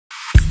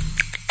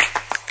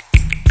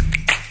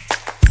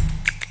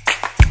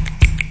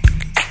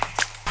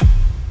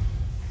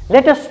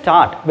Let us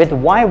start with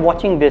why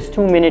watching this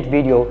 2-minute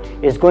video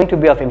is going to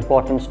be of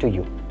importance to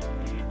you.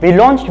 We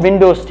launched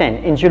Windows 10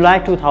 in July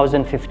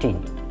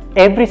 2015.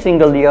 Every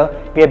single year,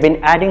 we have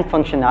been adding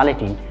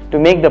functionality to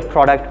make the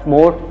product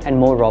more and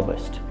more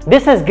robust.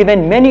 This has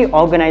given many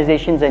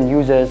organizations and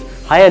users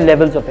higher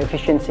levels of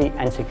efficiency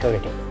and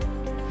security.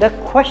 The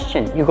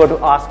question you got to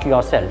ask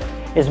yourself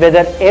is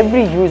whether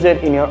every user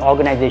in your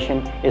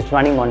organization is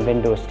running on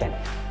Windows 10.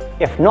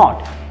 If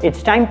not,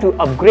 it's time to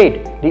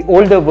upgrade the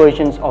older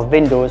versions of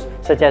Windows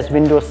such as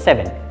Windows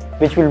 7,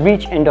 which will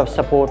reach end of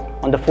support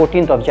on the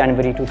 14th of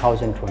January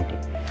 2020.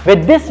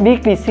 With this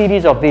weekly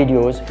series of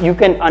videos, you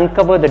can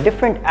uncover the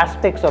different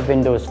aspects of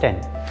Windows 10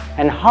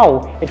 and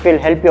how it will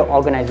help your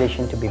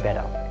organization to be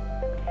better.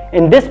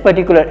 In this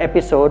particular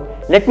episode,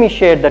 let me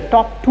share the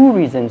top 2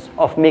 reasons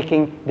of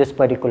making this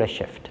particular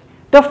shift.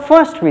 The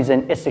first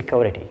reason is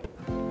security.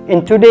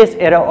 In today's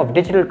era of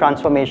digital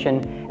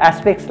transformation,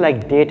 aspects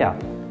like data,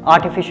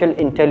 artificial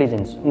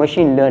intelligence,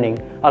 machine learning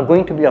are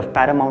going to be of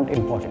paramount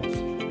importance.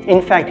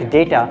 In fact,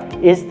 data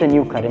is the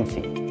new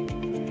currency.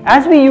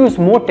 As we use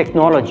more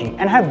technology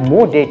and have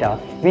more data,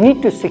 we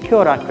need to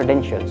secure our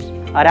credentials,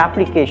 our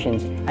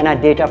applications, and our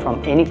data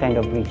from any kind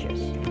of breaches.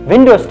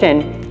 Windows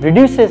 10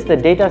 reduces the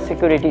data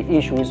security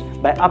issues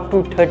by up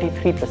to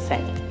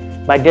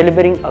 33% by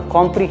delivering a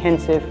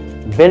comprehensive,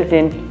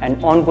 built-in,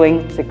 and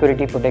ongoing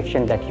security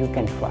protection that you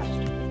can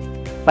trust.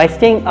 By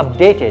staying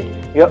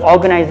updated, your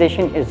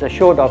organization is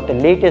assured of the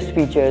latest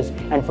features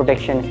and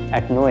protection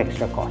at no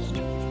extra cost.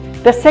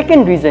 The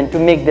second reason to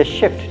make this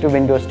shift to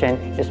Windows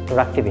 10 is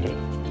productivity.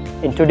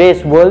 In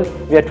today's world,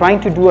 we are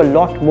trying to do a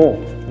lot more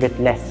with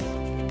less.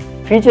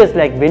 Features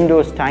like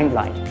Windows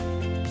Timeline,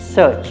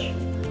 Search,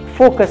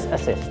 Focus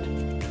Assist,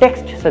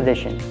 Text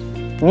Suggestions,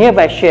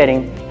 Nearby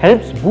Sharing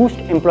helps boost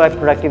employee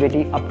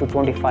productivity up to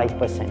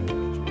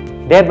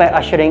 25%, thereby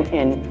ushering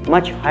in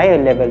much higher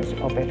levels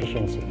of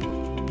efficiency.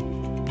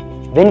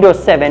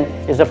 Windows 7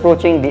 is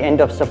approaching the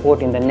end of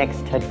support in the next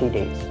 30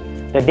 days.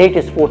 The date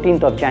is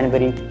 14th of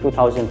January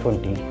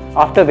 2020,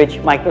 after which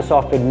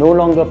Microsoft will no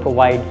longer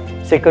provide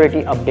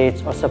security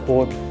updates or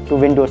support to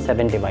Windows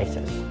 7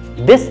 devices.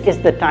 This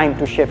is the time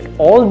to shift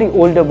all the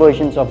older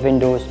versions of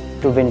Windows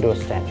to Windows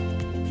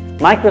 10.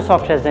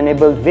 Microsoft has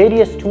enabled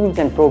various tools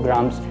and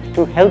programs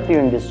to help you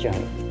in this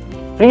journey.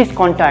 Please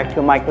contact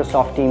your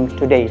Microsoft team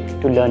today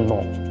to learn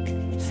more.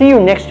 See you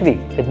next week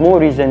with more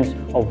reasons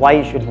of why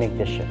you should make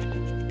this shift.